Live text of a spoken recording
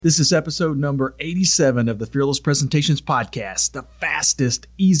This is episode number 87 of the Fearless Presentations Podcast, the fastest,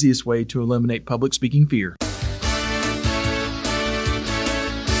 easiest way to eliminate public speaking fear.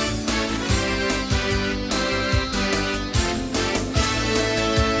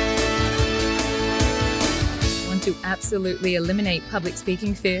 Want to absolutely eliminate public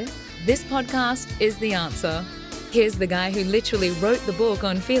speaking fear? This podcast is the answer. Here's the guy who literally wrote the book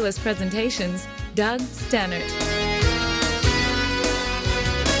on Fearless Presentations, Doug Stannard.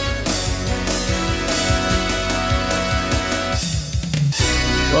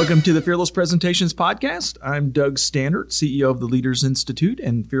 Welcome to the Fearless Presentations Podcast. I'm Doug Stannard, CEO of the Leaders Institute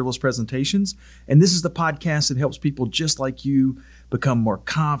and Fearless Presentations. And this is the podcast that helps people just like you become more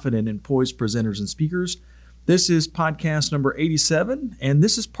confident and poised presenters and speakers. This is podcast number 87, and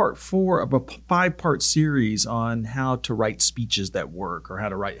this is part 4 of a 5-part series on how to write speeches that work, or how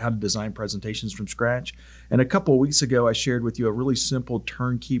to design presentations from scratch. And a couple of weeks ago, I shared with you a really simple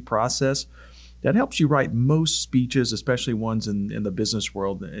turnkey process that helps you write most speeches, especially ones in the business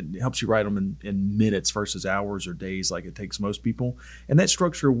world. It helps you write them in minutes versus hours or days like it takes most people. And that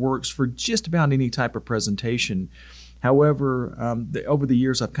structure works for just about any type of presentation. However, over the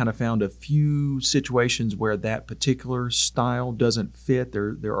years, I've kind of found a few situations where that particular style doesn't fit.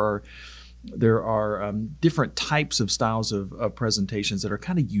 There are different types of styles of presentations that are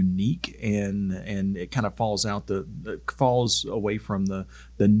kind of unique, and it kind of falls away from the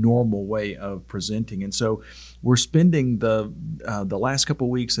normal way of presenting. And so we're spending the last couple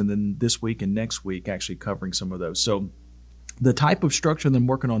of weeks, and then this week and next week, actually covering some of those. So the type of structure that I'm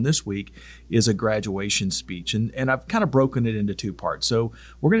working on this week is a graduation speech, and I've kind of broken it into 2 parts. So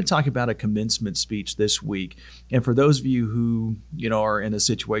we're going to talk about a commencement speech this week. And for those of you who, are in a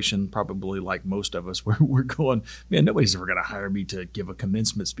situation probably like most of us, where we're going, man, nobody's ever going to hire me to give a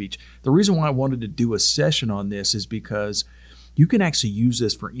commencement speech. The reason why I wanted to do a session on this is because you can actually use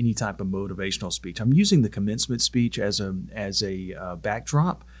this for any type of motivational speech. I'm using the commencement speech as a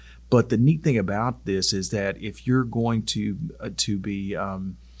backdrop. But the neat thing about this is that if you're going to be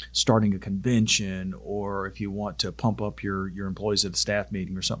starting a convention, or if you want to pump up your employees at a staff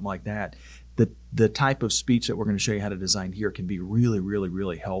meeting or something like that, the type of speech that we're going to show you how to design here can be really, really,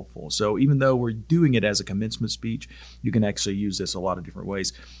 really helpful. So even though we're doing it as a commencement speech, you can actually use this a lot of different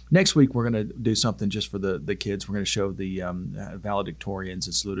ways. Next week, we're going to do something just for the kids. We're going to show the valedictorians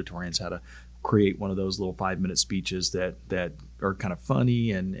and salutatorians how to create one of those little 5-minute speeches that are kind of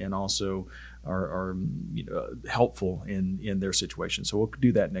funny and also are helpful in their situation. So we'll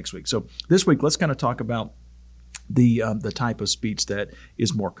do that next week. So this week, let's kind of talk about the type of speech that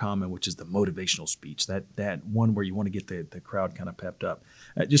is more common, which is the motivational speech, that one where you want to get the crowd kind of pepped up.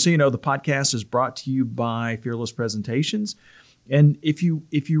 Just so you know, the podcast is brought to you by Fearless Presentations. And if you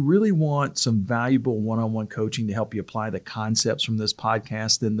really want some valuable one-on-one coaching to help you apply the concepts from this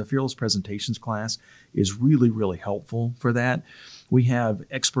podcast, then the Fearless Presentations class is really, really helpful for that. We have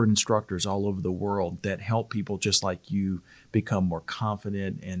expert instructors all over the world that help people just like you become more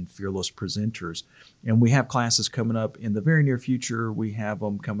confident and fearless presenters. And we have classes coming up in the very near future. We have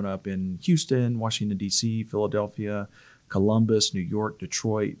them coming up in Houston, Washington, D.C., Philadelphia, Columbus, New York,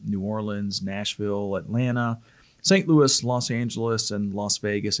 Detroit, New Orleans, Nashville, Atlanta, St. Louis, Los Angeles, and Las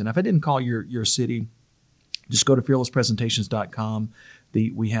Vegas. And if I didn't call your city, just go to fearlesspresentations.com.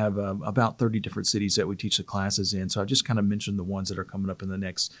 We have about 30 different cities that we teach the classes in. So I just kind of mentioned the ones that are coming up in the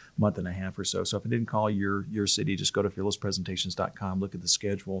next month and a half or so. So if I didn't call your city, just go to fearlesspresentations.com, look at the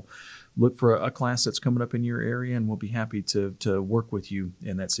schedule, look for a class that's coming up in your area, and we'll be happy to work with you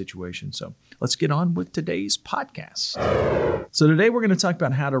in that situation. So let's get on with today's podcast. So today we're going to talk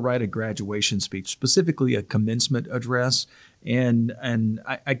about how to write a graduation speech, specifically a commencement address. And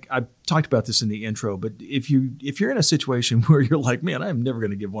I talked about this in the intro, but if you're in a situation where you're like, man, I'm never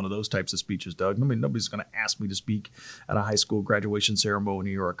going to give one of those types of speeches, Doug. I mean, nobody's going to ask me to speak at a high school graduation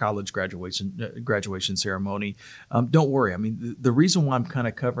ceremony or a college graduation ceremony. Don't worry. I mean, the reason why I'm kind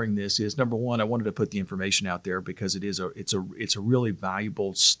of covering this is, number one, I wanted to put the information out there because it's a really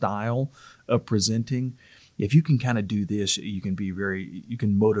valuable style of presenting. If you can kind of do this, you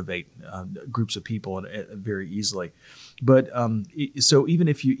can motivate groups of people very easily. But so even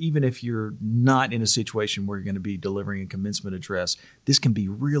if you're not in a situation where you're going to be delivering a commencement address, this can be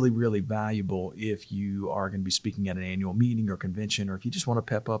really, really valuable if you are going to be speaking at an annual meeting or convention, or if you just want to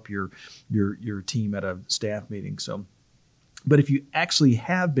pep up your team at a staff meeting. So. But if you actually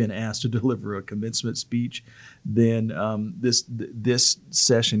have been asked to deliver a commencement speech, then this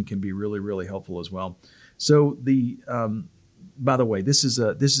session can be really, really helpful as well. So by the way, this is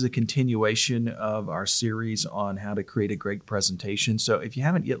a continuation of our series on how to create a great presentation. So if you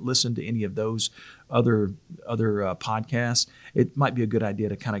haven't yet listened to any of those podcasts, it might be a good idea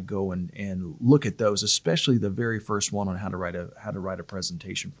to kind of go and look at those, especially the very first one on how to write a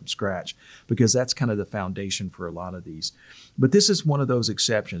presentation from scratch, because that's kind of the foundation for a lot of these. But this is one of those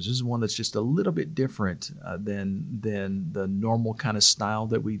exceptions. This is one that's just a little bit different than the normal kind of style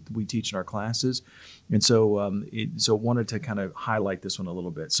that we teach in our classes, and so wanted to kind of highlight this one a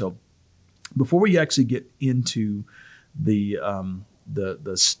little bit. So before we actually get into the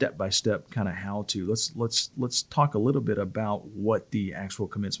step-by-step kind of how to, let's talk a little bit about what the actual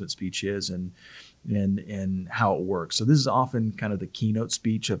commencement speech is and how it works. So this is often kind of the keynote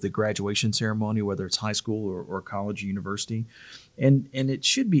speech of the graduation ceremony, whether it's high school or college or university, and it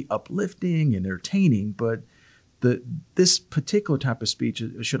should be uplifting and entertaining, but this particular type of speech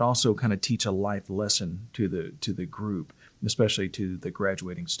should also kind of teach a life lesson to the group, especially to the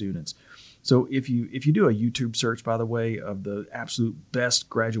graduating students. So if you do a YouTube search, by the way, of the absolute best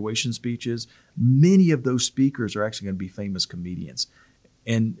graduation speeches, many of those speakers are actually going to be famous comedians.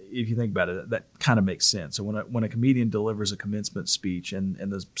 And if you think about it, that kind of makes sense. So when a comedian delivers a commencement speech and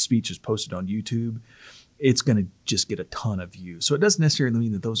the speech is posted on YouTube, it's going to just get a ton of views. So it doesn't necessarily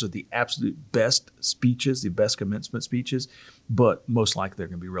mean that those are the absolute best speeches, the best commencement speeches, but most likely they're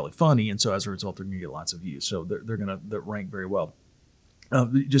going to be really funny. And so as a result, they're going to get lots of views. So they're going to rank very well.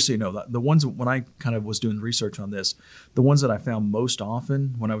 Just so you know, the ones when I kind of was doing research on this, the ones that I found most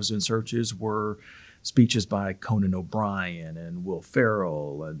often when I was doing searches were speeches by Conan O'Brien and Will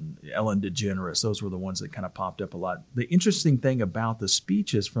Ferrell and Ellen DeGeneres. Those were the ones that kind of popped up a lot. The interesting thing about the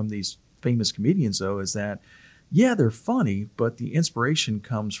speeches from these famous comedians, though, is that, yeah, they're funny, but the inspiration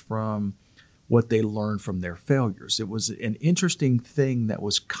comes from what they learned from their failures. It was an interesting thing that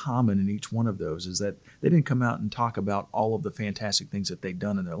was common in each one of those, is that they didn't come out and talk about all of the fantastic things that they'd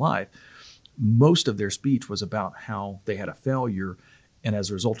done in their life. Most of their speech was about how they had a failure, and as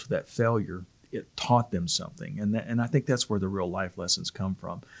a result of that failure, it taught them something. And I think that's where the real life lessons come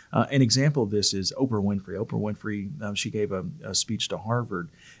from. An example of this is Oprah Winfrey. Oprah Winfrey, she gave a speech to Harvard,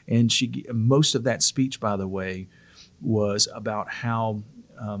 and most of that speech, by the way, was about how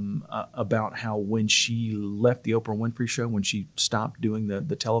when she left the Oprah Winfrey Show, when she stopped doing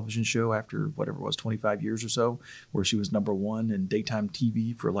the television show after whatever it was, 25 years or so, where she was number one in daytime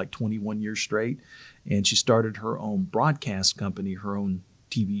TV for like 21 years straight, and she started her own broadcast company, her own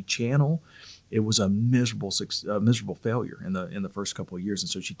TV channel. It was a miserable failure in the first couple of years, and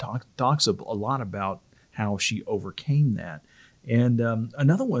so she talks a lot about how she overcame that. And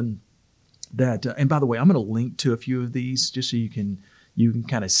another one that, and by the way, I'm going to link to a few of these just so you can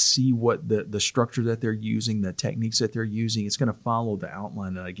kind of see what the structure that they're using, the techniques that they're using. It's going to follow the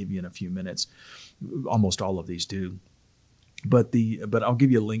outline that I give you in a few minutes. Almost all of these do. But I'll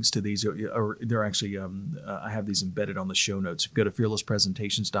give you links to these, or they're actually, I have these embedded on the show notes. If you go to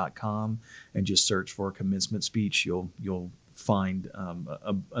fearlesspresentations.com and just search for commencement speech, you'll find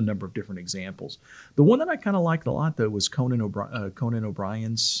a number of different examples. The one that I kind of liked a lot, though, was Conan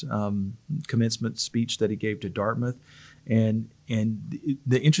O'Brien's commencement speech that he gave to Dartmouth. And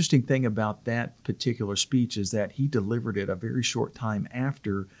the interesting thing about that particular speech is that he delivered it a very short time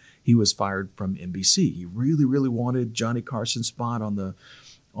after he was fired from NBC. He really, really wanted Johnny Carson's spot on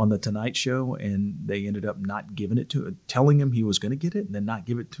the Tonight Show, and they ended up not giving it to him, telling him he was going to get it and then not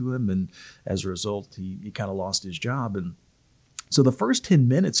give it to him. And as a result, he kind of lost his job. And so the first 10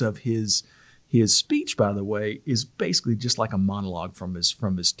 minutes of his speech, by the way, is basically just like a monologue from his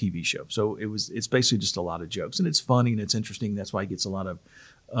TV show. So it's basically just a lot of jokes, and it's funny and it's interesting. That's why he gets a lot of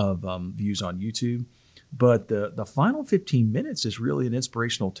views on YouTube. But the final 15 minutes is really an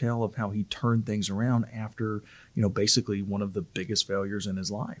inspirational tale of how he turned things around after, basically one of the biggest failures in his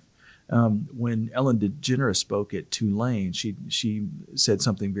life. When Ellen DeGeneres spoke at Tulane, she said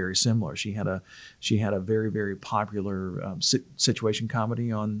something very similar. She had a very, very popular situation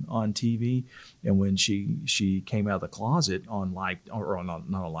comedy on TV, and when she came out of the closet on live, or not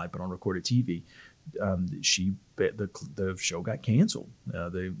on live, but on recorded TV, the show got canceled.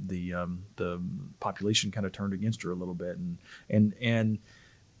 The population kind of turned against her a little bit, and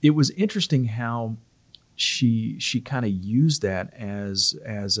it was interesting how she kind of used that as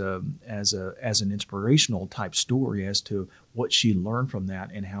an inspirational type story as to what she learned from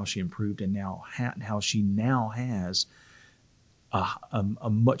that and how she improved, and how she now has a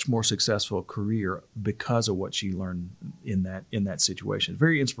much more successful career because of what she learned in that situation.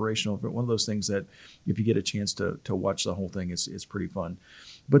 Very inspirational. One of those things that if you get a chance to watch the whole thing, it's pretty fun.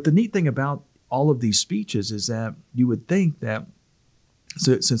 But the neat thing about all of these speeches is that you would think that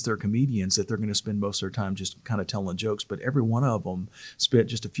since they're comedians, that they're going to spend most of their time just kind of telling jokes. But every one of them spent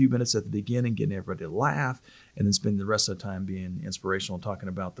just a few minutes at the beginning getting everybody to laugh, and then spend the rest of the time being inspirational, talking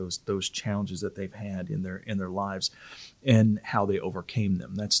about those challenges that they've had in their lives and how they overcame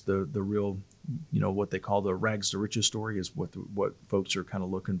them. That's the real, what they call the rags to riches story is what folks are kind of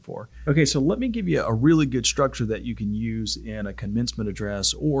looking for. Okay, so let me give you a really good structure that you can use in a commencement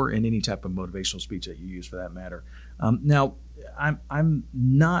address or in any type of motivational speech that you use for that matter. Now, I'm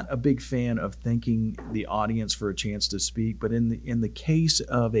not a big fan of thanking the audience for a chance to speak, but in the case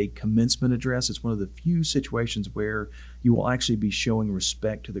of a commencement address, it's one of the few situations where you will actually be showing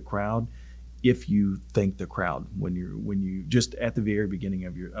respect to the crowd if you thank the crowd when you just at the very beginning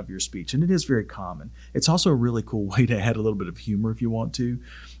of your speech. And it is very common. It's also a really cool way to add a little bit of humor if you want to.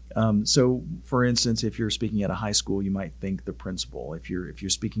 So for instance, if you're speaking at a high school, you might thank the principal. If you're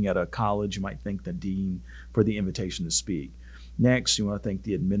speaking at a college, you might thank the dean for the invitation to speak. Next, you want to thank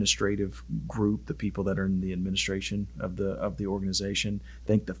the administrative group, the people that are in the administration of the organization.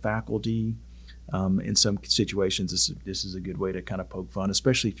 Thank the faculty. In some situations, this is a good way to kind of poke fun,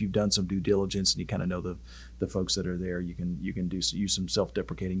 especially if you've done some due diligence and you kind of know the folks that are there. You can use some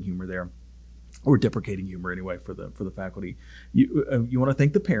self-deprecating humor there, or deprecating humor anyway for the faculty. You want to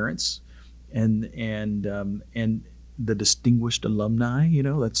thank the parents and the distinguished alumni.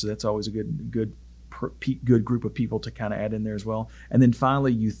 That's always a good group of people to kind of add in there as well. And then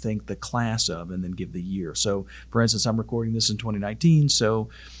finally, you thank the class of, and then give the year. So for instance, I'm recording this in 2019. So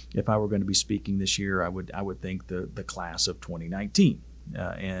if I were going to be speaking this year, I would thank the class of 2019.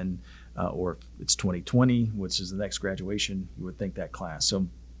 Or if it's 2020, which is the next graduation, you would thank that class. So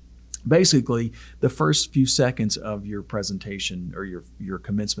basically, the first few seconds of your presentation or your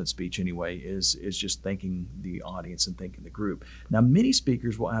commencement speech anyway is just thanking the audience and thanking the group. Now, many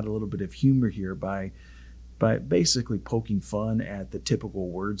speakers will add a little bit of humor here by basically poking fun at the typical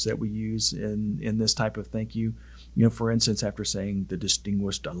words that we use in this type of thank you. For instance, after saying the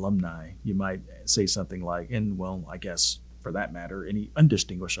distinguished alumni, you might say something like, and well, I guess for that matter, any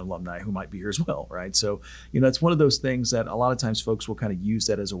undistinguished alumni who might be here as well, right? So, it's one of those things that a lot of times folks will kind of use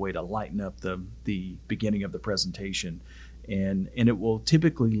that as a way to lighten up the beginning of the presentation. And it will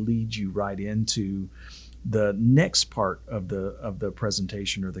typically lead you right into the next part of the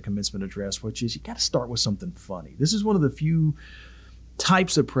presentation or the commencement address, which is you got to start with something funny. This is one of the few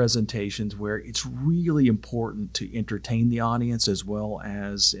types of presentations where it's really important to entertain the audience as well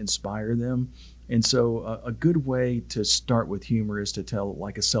as inspire them. And so a good way to start with humor is to tell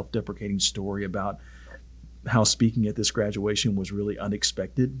like a self-deprecating story about how speaking at this graduation was really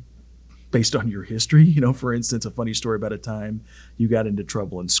unexpected based on your history. For instance, a funny story about a time you got into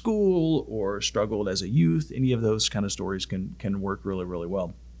trouble in school or struggled as a youth. Any of those kind of stories can work really, really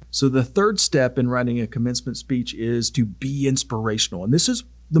well. So the third step in writing a commencement speech is to be inspirational. And this is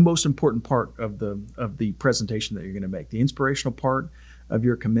the most important part of the presentation that you're going to make. The inspirational part of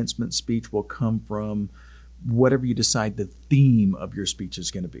your commencement speech will come from whatever you decide the theme of your speech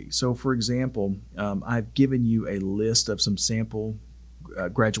is going to be. So for example, I've given you a list of some sample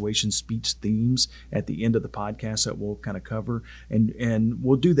graduation speech themes at the end of the podcast that we'll kind of cover, and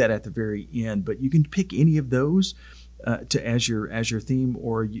we'll do that at the very end. But you can pick any of those as your theme,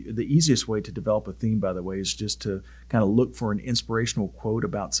 or the easiest way to develop a theme, by the way, is just to kind of look for an inspirational quote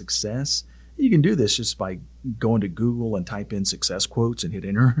about success. You can do this just by going to Google and type in success quotes and hit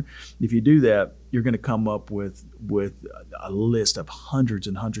enter. If you do that, you're going to come up with a list of hundreds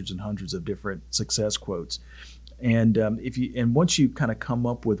and hundreds and hundreds of different success quotes. And once you kind of come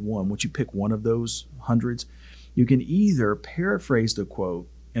up with one, once you pick one of those hundreds, you can either paraphrase the quote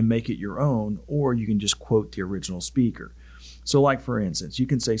and make it your own, or you can just quote the original speaker. So like, for instance, you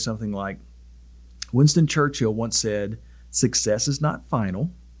can say something like, Winston Churchill once said, "Success is not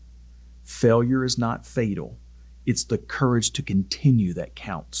final. Failure is not fatal. It's the courage to continue that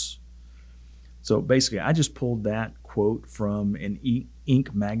counts." So basically, I just pulled that quote from an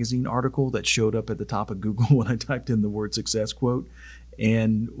Inc. magazine article that showed up at the top of Google when I typed in the word success quote.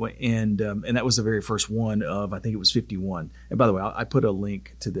 And that was the very first one of, I think it was 51. And by the way, I put a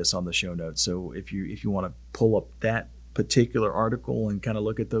link to this on the show notes. So if you want to pull up that particular article and kind of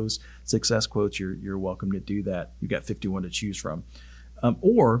look at those success quotes, you're welcome to do that. You got 51 to choose from.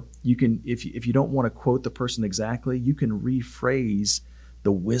 Or you can, if you don't want to quote the person exactly, you can rephrase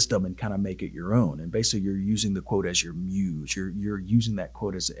the wisdom and kind of make it your own. And basically, you're using the quote as your muse. You're using that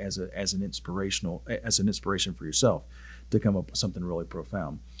quote as an inspiration for yourself to come up with something really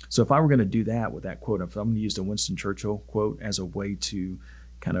profound. So if I were going to do that with that quote, if I'm going to use the Winston Churchill quote as a way to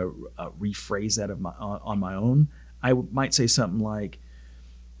kind of rephrase that on my own, I might say something like,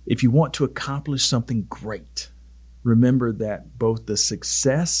 "If you want to accomplish something great, Remember that both the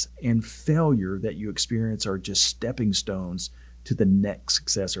success and failure that you experience are just stepping stones to the next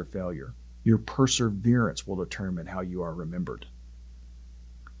success or failure. Your perseverance will determine how you are remembered.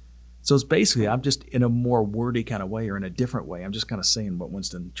 So it's basically, I'm just in a more wordy kind of way or in a different way. I'm just kind of saying what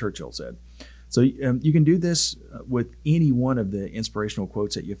Winston Churchill said. So you can do this with any one of the inspirational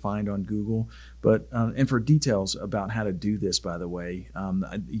quotes that you find on Google. But and for details about how to do this, by the way,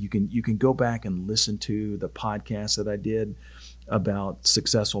 you can go back and listen to the podcast that I did about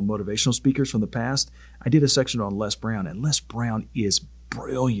successful motivational speakers from the past. I did a section on Les Brown, and Les Brown is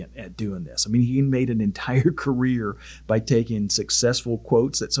brilliant at doing this. I mean, he made an entire career by taking successful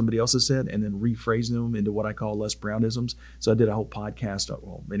quotes that somebody else has said and then rephrasing them into what I call Les Brownisms. So I did a whole podcast,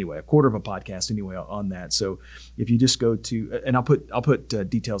 a quarter of a podcast anyway on that. So if you just go to, and I'll put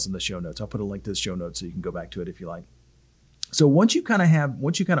details in the show notes. I'll put a link to the show notes so you can go back to it if you like. So once you kind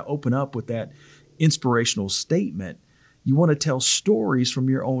of open up with that inspirational statement, you want to tell stories from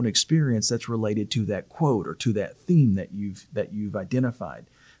your own experience that's related to that quote or to that theme that you've identified.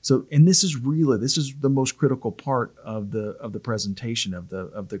 So, and this is the most critical part of the presentation of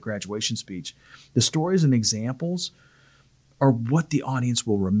the graduation speech. The stories and examples are what the audience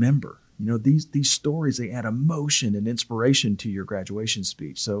will remember. You know, these stories, they add emotion and inspiration to your graduation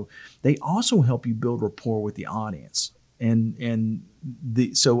speech. So they also help you build rapport with the audience. And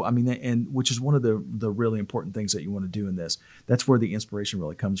which is one of the really important things that you want to do in this. That's where the inspiration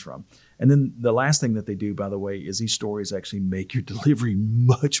really comes from. And then the last thing that they do, by the way, is these stories actually make your delivery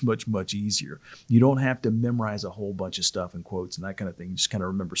much, much, much easier. You don't have to memorize a whole bunch of stuff and quotes and that kind of thing. You just kind of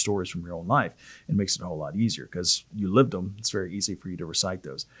remember stories from your own life. It makes it a whole lot easier because you lived them. It's very easy for you to recite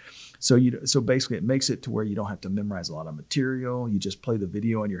those. So basically it makes it to where you don't have to memorize a lot of material. You just play the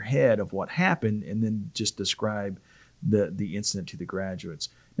video in your head of what happened and then just describe the incident to the graduates.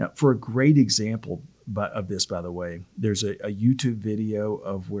 Now, for a great example of this, by the way, there's a YouTube video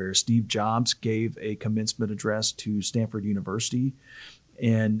of where Steve Jobs gave a commencement address to Stanford University,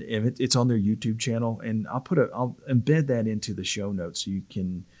 and it's on their YouTube channel. And I'll embed that into the show notes so you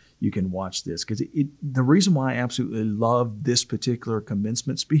can watch this, because the reason why I absolutely love this particular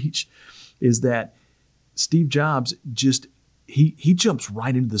commencement speech is that Steve Jobs he jumps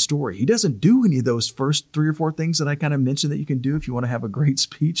right into the story. He doesn't do any of those first 3 or 4 things that I kind of mentioned that you can do if you want to have a great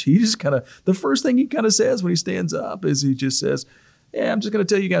speech. He just the first thing he kind of says when he stands up is he just says, "Yeah, I'm just going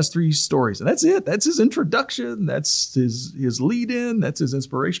to tell you guys 3 stories." And that's it. That's his introduction. That's his lead in. That's his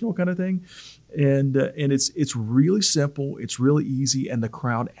inspirational kind of thing. And it's really simple. It's really easy. And the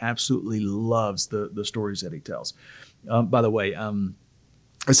crowd absolutely loves the stories that he tells. By the way,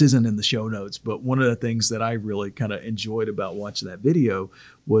 this isn't in the show notes, but one of the things that I really kind of enjoyed about watching that video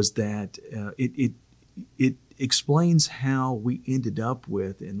was that it explains how we ended up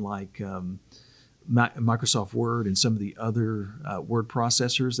with in Microsoft Word and some of the other word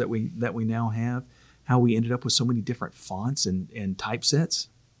processors that we now have, how we ended up with so many different fonts and typesets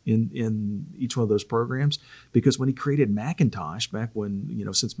in each one of those programs. Because when he created Macintosh back when,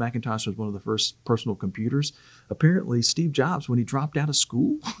 since Macintosh was one of the first personal computers, apparently Steve Jobs, when he dropped out of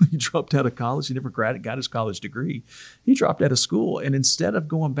school, he dropped out of college, he never got his college degree. He dropped out of school, and instead of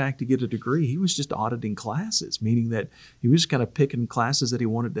going back to get a degree, he was just auditing classes, meaning that he was just kind of picking classes that he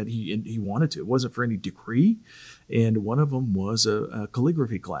wanted to. It wasn't for any degree. And one of them was a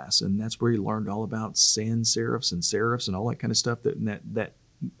calligraphy class, and that's where he learned all about sans serifs and all that kind of stuff that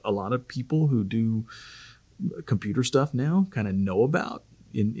a lot of people who do computer stuff now kind of know about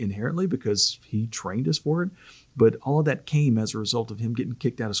inherently because he trained us for it. But all of that came as a result of him getting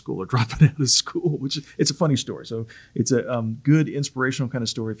kicked out of school or dropping out of school, which it's a funny story. So it's a good inspirational kind of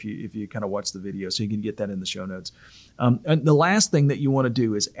story if you kind of watch the video, so you can get that in the show notes. And the last thing that you want to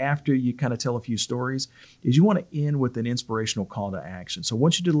do is, after you kind of tell a few stories, is you want to end with an inspirational call to action. So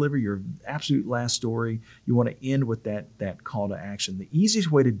once you deliver your absolute last story, you want to end with that call to action. The easiest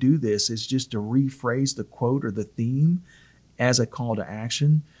way to do this is just to rephrase the quote or the theme as a call to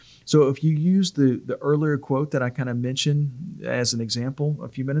action. So if you use the earlier quote that I kind of mentioned as an example a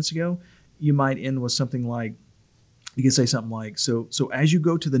few minutes ago, you might end with something like, you can say something like, so as you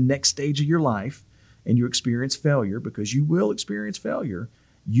go to the next stage of your life and you experience failure, because you will experience failure,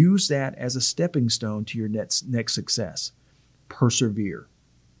 use that as a stepping stone to your next success. Persevere.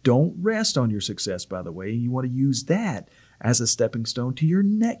 Don't rest on your success, by the way. You want to use that as a stepping stone to your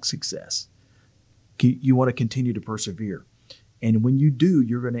next success. You want to continue to persevere. And when you do,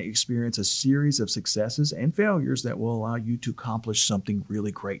 you're going to experience a series of successes and failures that will allow you to accomplish something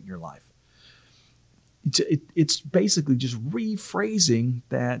really great in your life. it's basically just rephrasing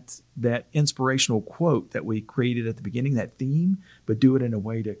that inspirational quote that we created at the beginning, that theme, but do it in a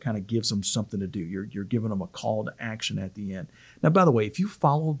way that kind of gives them something to do. You're giving them a call to action at the end. Now, by the way, if you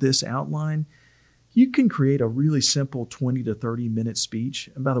follow this outline, you can create a really simple 20 to 30 minute speech.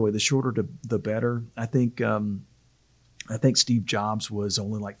 And by the way, the shorter the better. I think Steve Jobs was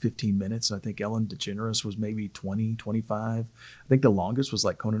only like 15 minutes. I think Ellen DeGeneres was maybe 20, 25. I think the longest was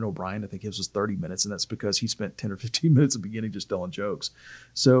like Conan O'Brien. I think his was 30 minutes, and that's because he spent 10 or 15 minutes at the beginning just telling jokes.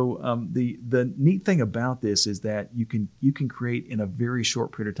 So the neat thing about this is that you can create in a very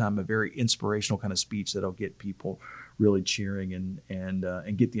short period of time a very inspirational kind of speech that'll get people really cheering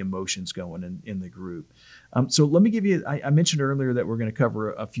and get the emotions going in the group. So let me give you, I mentioned earlier that we're going to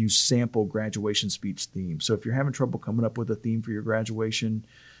cover a few sample graduation speech themes. So if you're having trouble coming up with a theme for your graduation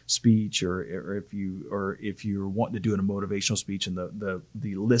speech, or if you're wanting to do a motivational speech, and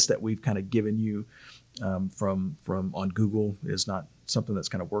the list that we've kind of given you from on Google is not something that's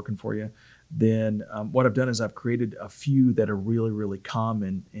kind of working for you, then what I've done is I've created a few that are really, really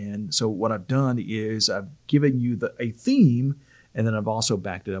common. And so what I've done is I've given you a theme, and then I've also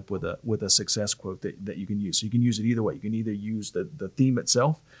backed it up with a success quote that you can use. So you can use it either way. You can either use the theme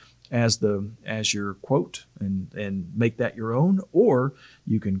itself as your quote and make that your own, or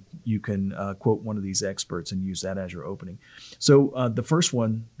you can quote one of these experts and use that as your opening. So the first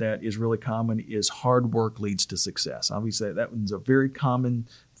one that is really common is hard work leads to success. Obviously, that one's a very common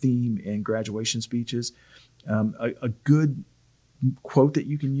theme in graduation speeches. A good quote that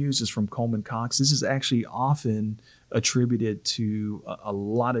you can use is from Coleman Cox. This is actually often attributed to a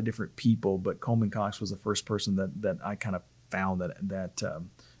lot of different people, but Coleman Cox was the first person that I kind of found that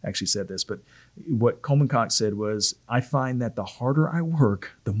actually said this. But what Coleman Cox said was, "I find that the harder I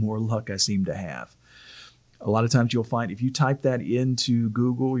work, the more luck I seem to have." A lot of times you'll find if you type that into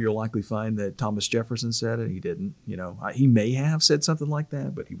Google, you'll likely find that Thomas Jefferson said it. He didn't. He may have said something like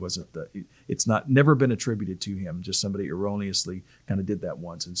that, but he wasn't. It's never been attributed to him. Just somebody erroneously kind of did that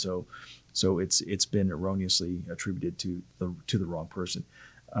once, and so it's been erroneously attributed to the wrong person.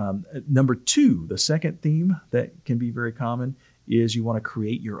 Number two, the second theme that can be very common is you want to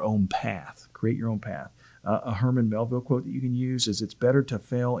create your own path. Create your own path. A Herman Melville quote that you can use is, "It's better to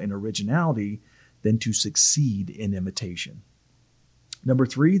fail in originality than to succeed in imitation." Number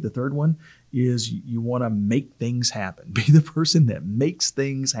three, the third one, is you want to make things happen. Be the person that makes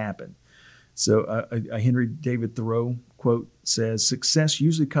things happen. So a Henry David Thoreau quote says, "Success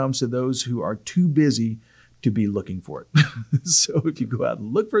usually comes to those who are too busy to be looking for it." So if you go out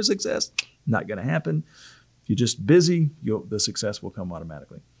and look for success, not going to happen. If you're just busy, the success will come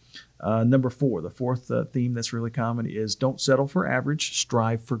automatically. Number four, the fourth theme that's really common is, "Don't settle for average,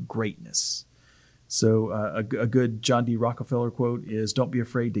 strive for greatness." So a good John D. Rockefeller quote is, "Don't be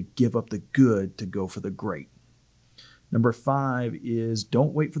afraid to give up the good to go for the great." Number five is,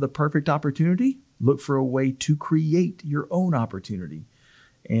 "Don't wait for the perfect opportunity. Look for a way to create your own opportunity."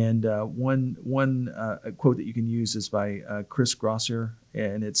 And one quote that you can use is by Chris Grosser,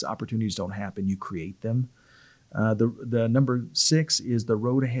 and it's, "Opportunities don't happen, you create them." The number six is, "The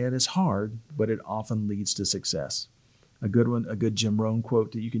road ahead is hard, but it often leads to success." A good one, a good Jim Rohn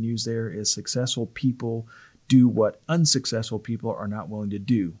quote that you can use there is, "Successful people do what unsuccessful people are not willing to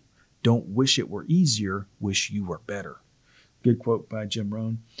do. Don't wish it were easier, wish you were better." Good quote by Jim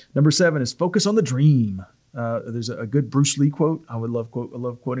Rohn. Number seven is, "Focus on the dream." There's a good Bruce Lee quote. I love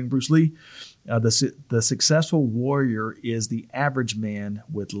quoting Bruce Lee. The successful warrior is the average man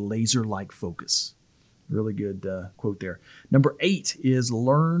with laser-like focus." Really good quote there. Number eight is,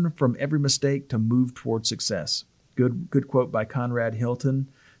 "Learn from every mistake to move toward success." Good quote by Conrad Hilton.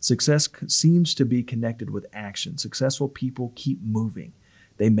 "Success seems to be connected with action. Successful people keep moving.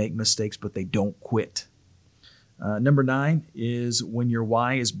 They make mistakes, but they don't quit." Number nine is, "When your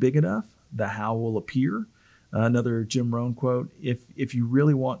why is big enough, the how will appear." Another Jim Rohn quote, if you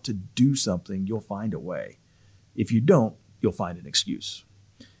really want to do something, you'll find a way. If you don't, you'll find an excuse."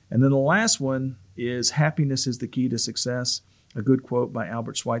 And then the last one is, "Happiness is the key to success." A good quote by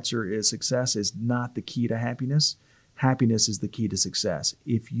Albert Schweitzer is, "Success is not the key to happiness. Happiness is the key to success.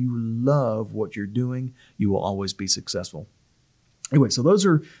 If you love what you're doing, you will always be successful." Anyway, so those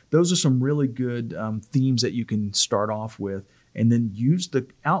are some really good themes that you can start off with, and then use the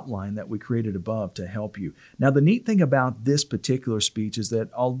outline that we created above to help you. Now, the neat thing about this particular speech is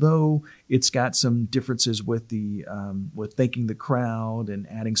that although it's got some differences with with thanking the crowd and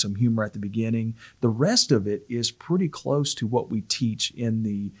adding some humor at the beginning, the rest of it is pretty close to what we teach in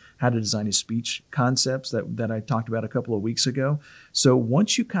the How to Design a Speech concepts that I talked about a couple of weeks ago. So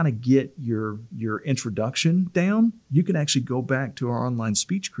once you kind of get your introduction down, you can actually go back to our online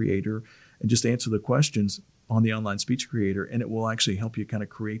speech creator and just answer the questions on the online speech creator, and it will actually help you kind of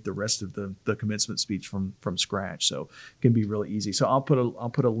create the rest of the commencement speech from scratch. So it can be really easy. So I'll put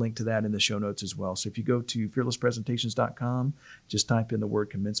a link to that in the show notes as well. So if you go to fearlesspresentations.com, just type in the word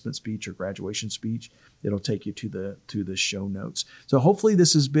commencement speech or graduation speech, it'll take you to the show notes. So hopefully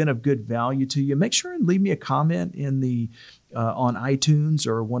this has been of good value to you. Make sure and leave me a comment in the on iTunes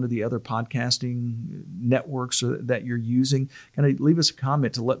or one of the other podcasting networks that you're using. Kind of leave us a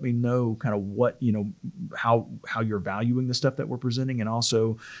comment to let me know kind of what, how you're valuing the stuff that we're presenting. And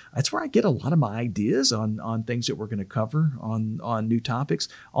also that's where I get a lot of my ideas on things that we're going to cover on new topics.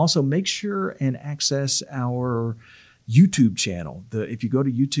 Also, make sure and access our YouTube channel. If you go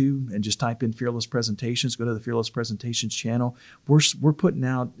to YouTube and just type in Fearless Presentations, go to the Fearless Presentations channel. We're putting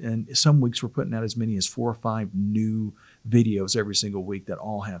out, and some weeks we're putting out as many as 4 or 5 new videos every single week that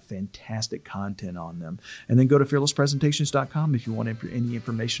all have fantastic content on them. And then go to fearlesspresentations.com if you want any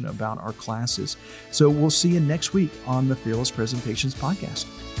information about our classes. So we'll see you next week on the Fearless Presentations podcast.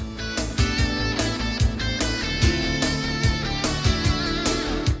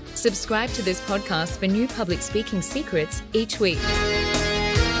 Subscribe to this podcast for new public speaking secrets each week.